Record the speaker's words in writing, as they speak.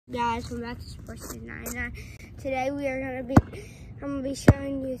Guys, welcome back to Sports 99. Today I'm gonna be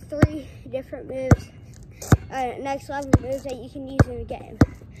showing you 3 different moves, next level moves that you can use in the game.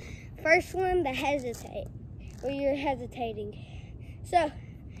 First one, the hesitate, where you're hesitating. So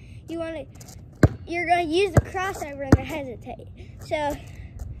you're gonna use the crossover and the hesitate. So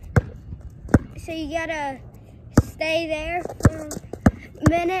you gotta stay there for a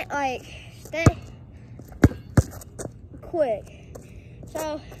minute, like stay quick.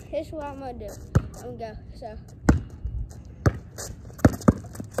 So this is what I'm gonna do. I'm gonna go. So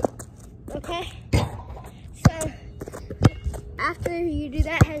okay. So after you do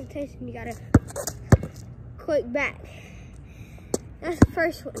that hesitation, you gotta quick back. That's the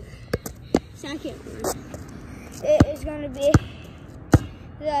first one. Second one, it is gonna be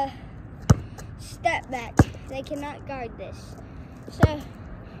the step back. They cannot guard this. So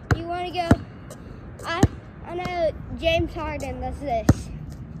you wanna go, I know James Harden does this.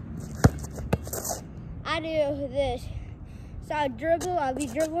 I do this. So I'll be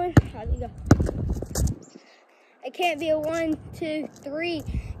dribbling, I'll go. It can't be a 1, 2, 3,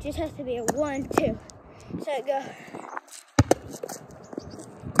 it just has to be a 1, 2. So go.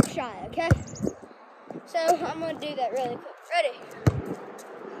 Shot, okay? So I'm gonna do that really quick. Ready?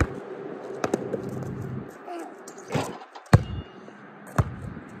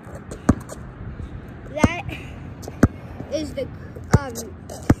 That is the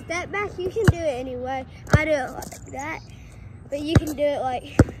step back. You can do it anyway. I do it like that, but you can do it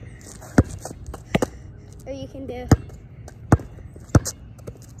like, or you can do,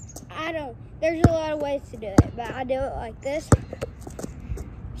 there's a lot of ways to do it, but I do it like this.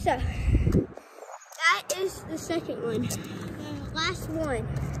 So that is the second one. The last one,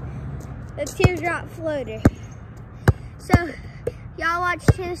 the teardrop floater. So y'all watch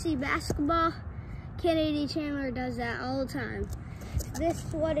Tennessee basketball. Kennedy Chandler does that all the time. This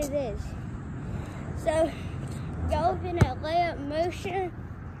is what it is. So go up in a layup motion,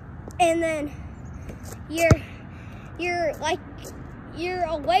 and then you're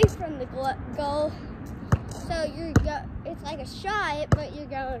away from the goal. So it's like a shot, but you're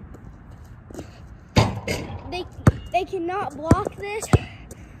going. They cannot block this.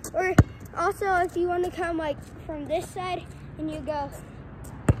 Or also, if you want to come like from this side and you go,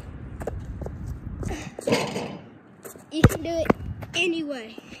 you can do it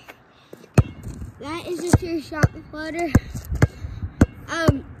anyway. That is a tear shot floater.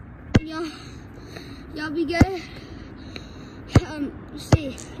 Y'all be good.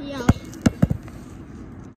 See y'all.